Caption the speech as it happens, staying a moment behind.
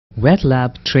Wet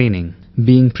lab training.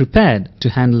 Being prepared to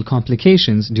handle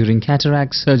complications during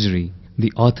cataract surgery.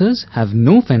 The authors have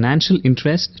no financial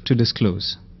interest to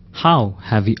disclose. How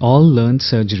have we all learned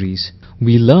surgeries?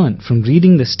 We learn from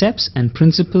reading the steps and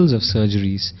principles of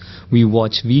surgeries. We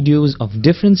watch videos of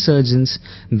different surgeons,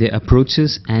 their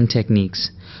approaches and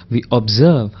techniques. We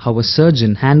observe how a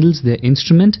surgeon handles their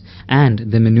instrument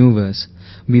and the maneuvers.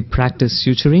 We practice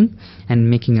suturing and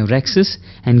making a rhexis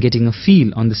and getting a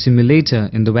feel on the simulator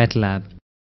in the wet lab.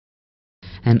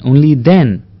 And only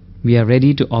then we are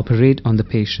ready to operate on the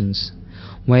patients.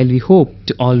 While we hope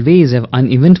to always have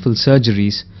uneventful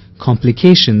surgeries,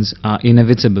 complications are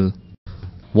inevitable.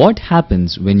 What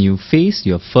happens when you face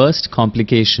your first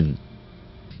complication?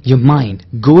 Your mind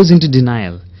goes into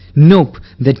denial. Nope,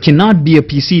 that cannot be a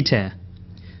PC tear.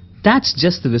 That's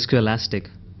just the viscoelastic.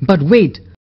 But wait,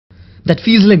 that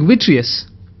feels like vitreous.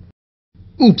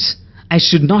 Oops, I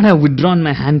should not have withdrawn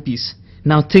my handpiece.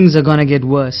 Now things are gonna get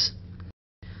worse.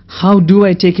 How do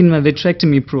I take in my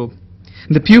vitrectomy probe?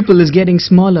 The pupil is getting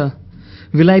smaller.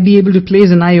 Will I be able to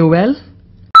place an IOL?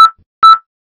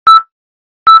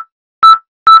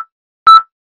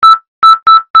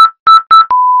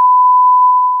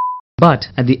 But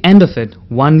at the end of it,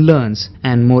 one learns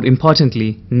and, more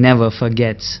importantly, never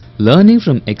forgets. Learning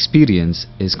from experience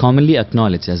is commonly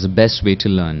acknowledged as the best way to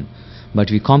learn, but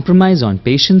we compromise on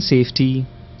patient safety,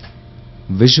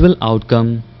 visual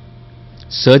outcome,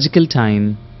 surgical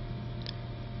time,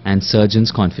 and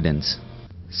surgeon's confidence.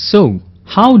 So,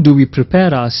 how do we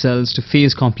prepare ourselves to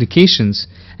face complications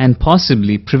and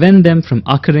possibly prevent them from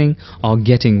occurring or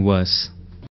getting worse?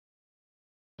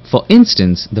 For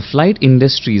instance, the flight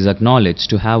industry is acknowledged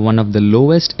to have one of the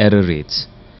lowest error rates.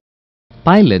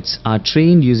 Pilots are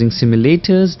trained using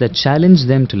simulators that challenge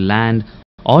them to land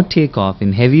or take off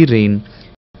in heavy rain,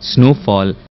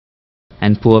 snowfall,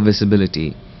 and poor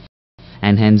visibility,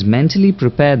 and hence mentally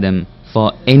prepare them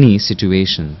for any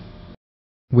situation.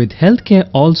 With healthcare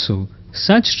also,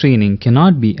 such training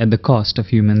cannot be at the cost of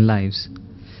human lives.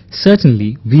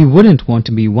 Certainly, we wouldn't want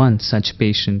to be one such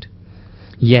patient.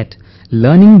 Yet,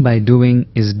 learning by doing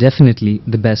is definitely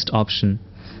the best option.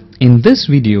 In this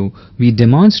video, we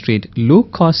demonstrate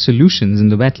low-cost solutions in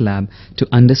the wet lab to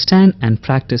understand and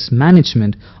practice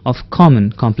management of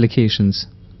common complications.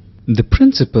 The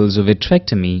principles of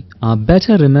vitrectomy are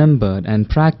better remembered and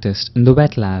practiced in the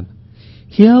wet lab.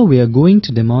 Here we are going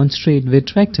to demonstrate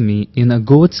vitrectomy in a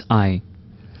goat's eye.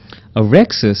 A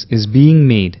rhexis is being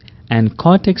made and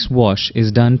cortex wash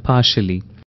is done partially.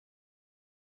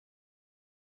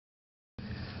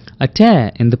 A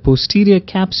tear in the posterior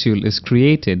capsule is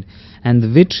created and the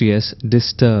vitreous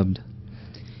disturbed.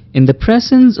 In the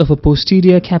presence of a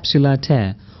posterior capsular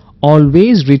tear,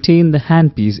 always retain the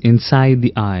handpiece inside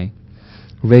the eye.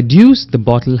 Reduce the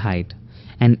bottle height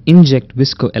and inject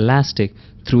viscoelastic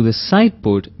through the side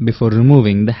port before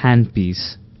removing the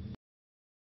handpiece.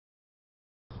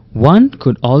 One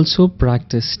could also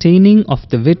practice staining of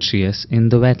the vitreous in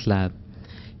the wet lab.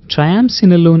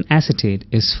 Triamcinolone acetate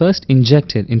is first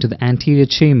injected into the anterior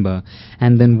chamber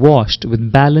and then washed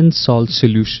with balanced salt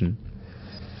solution.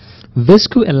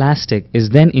 Viscoelastic is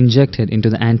then injected into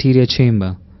the anterior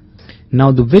chamber.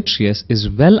 Now the vitreous is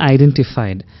well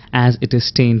identified as it is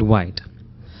stained white.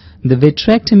 The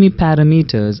vitrectomy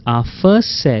parameters are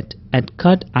first set at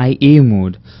cut IA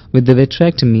mode with the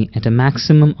vitrectomy at a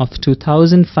maximum of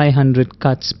 2500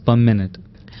 cuts per minute.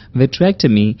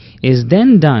 Vitrectomy is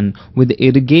then done with the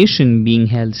irrigation being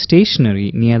held stationary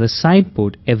near the side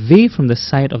port away from the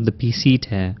site of the PC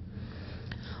tear.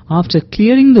 After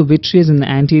clearing the vitreous in the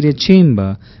anterior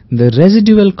chamber, the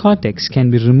residual cortex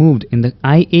can be removed in the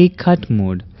IA cut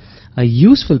mode, a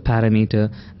useful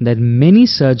parameter that many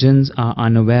surgeons are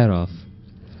unaware of.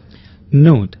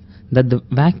 Note that the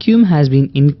vacuum has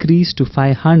been increased to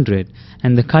 500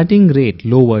 and the cutting rate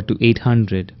lowered to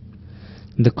 800.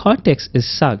 The cortex is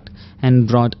sucked and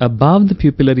brought above the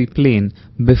pupillary plane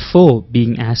before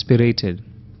being aspirated.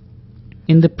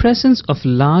 In the presence of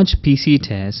large PC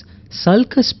tears,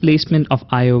 sulcus placement of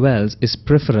IOLs is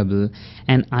preferable,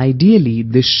 and ideally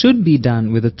this should be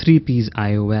done with a 3-piece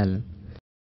IOL.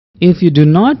 If you do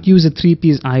not use a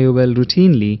 3-piece IOL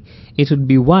routinely, it would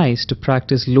be wise to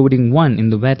practice loading one in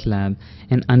the wet lab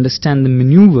and understand the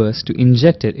maneuvers to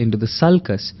inject it into the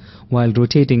sulcus while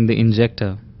rotating the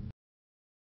injector.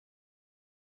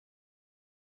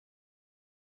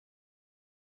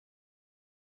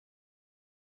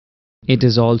 It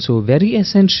is also very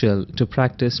essential to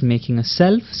practice making a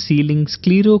self-sealing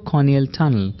sclerocorneal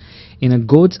tunnel in a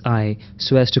goat's eye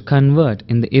so as to convert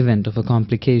in the event of a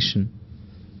complication.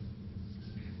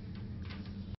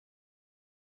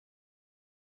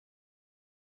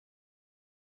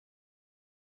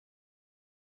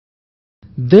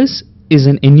 This is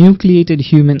an enucleated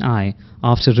human eye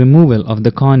after removal of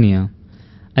the cornea.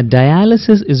 A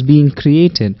dialysis is being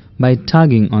created by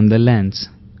tugging on the lens.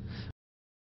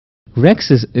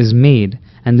 Rhexis is made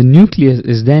and the nucleus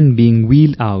is then being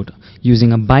wheeled out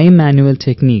using a bimanual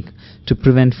technique to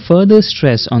prevent further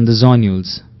stress on the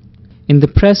zonules. In the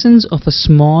presence of a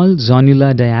small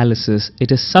zonular dialysis,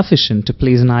 it is sufficient to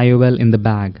place an IOL in the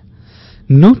bag.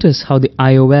 Notice how the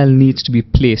IOL needs to be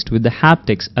placed with the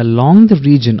haptics along the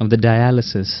region of the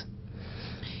dialysis.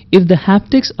 If the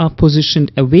haptics are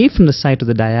positioned away from the site of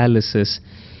the dialysis,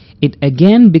 it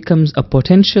again becomes a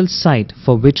potential site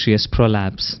for vitreous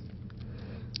prolapse.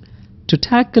 To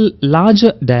tackle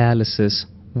larger dialysis,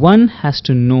 one has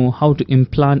to know how to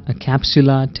implant a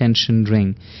capsular tension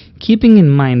ring, keeping in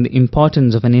mind the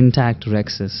importance of an intact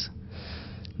rhexis.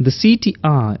 The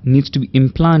CTR needs to be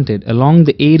implanted along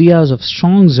the areas of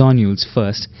strong zonules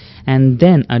first, and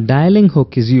then a dialing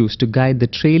hook is used to guide the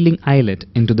trailing eyelet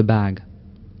into the bag.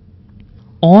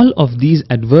 All of these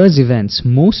adverse events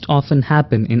most often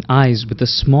happen in eyes with a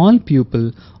small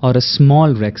pupil or a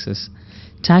small rhexis.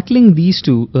 Tackling these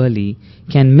two early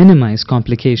can minimize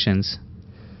complications.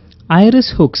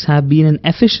 Iris hooks have been an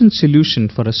efficient solution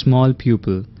for a small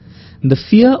pupil. The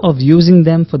fear of using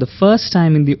them for the first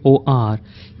time in the OR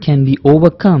can be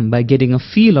overcome by getting a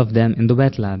feel of them in the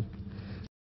wet lab.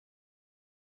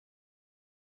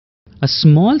 A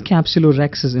small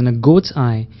capsulorhexis in a goat's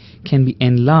eye can be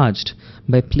enlarged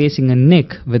by placing a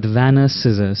nick with Vanner's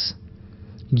scissors.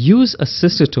 Use a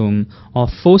cystotome or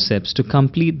forceps to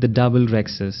complete the double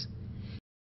rhexis.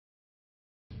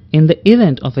 In the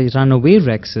event of a runaway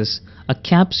rhexis, a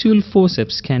capsule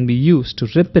forceps can be used to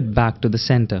rip it back to the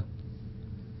center.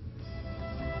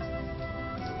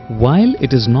 While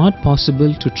it is not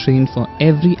possible to train for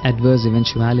every adverse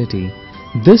eventuality,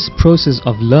 this process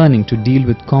of learning to deal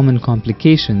with common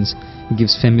complications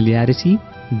gives familiarity,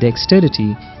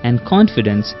 dexterity, and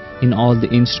confidence in all the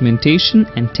instrumentation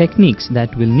and techniques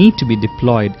that will need to be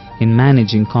deployed in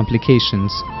managing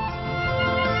complications.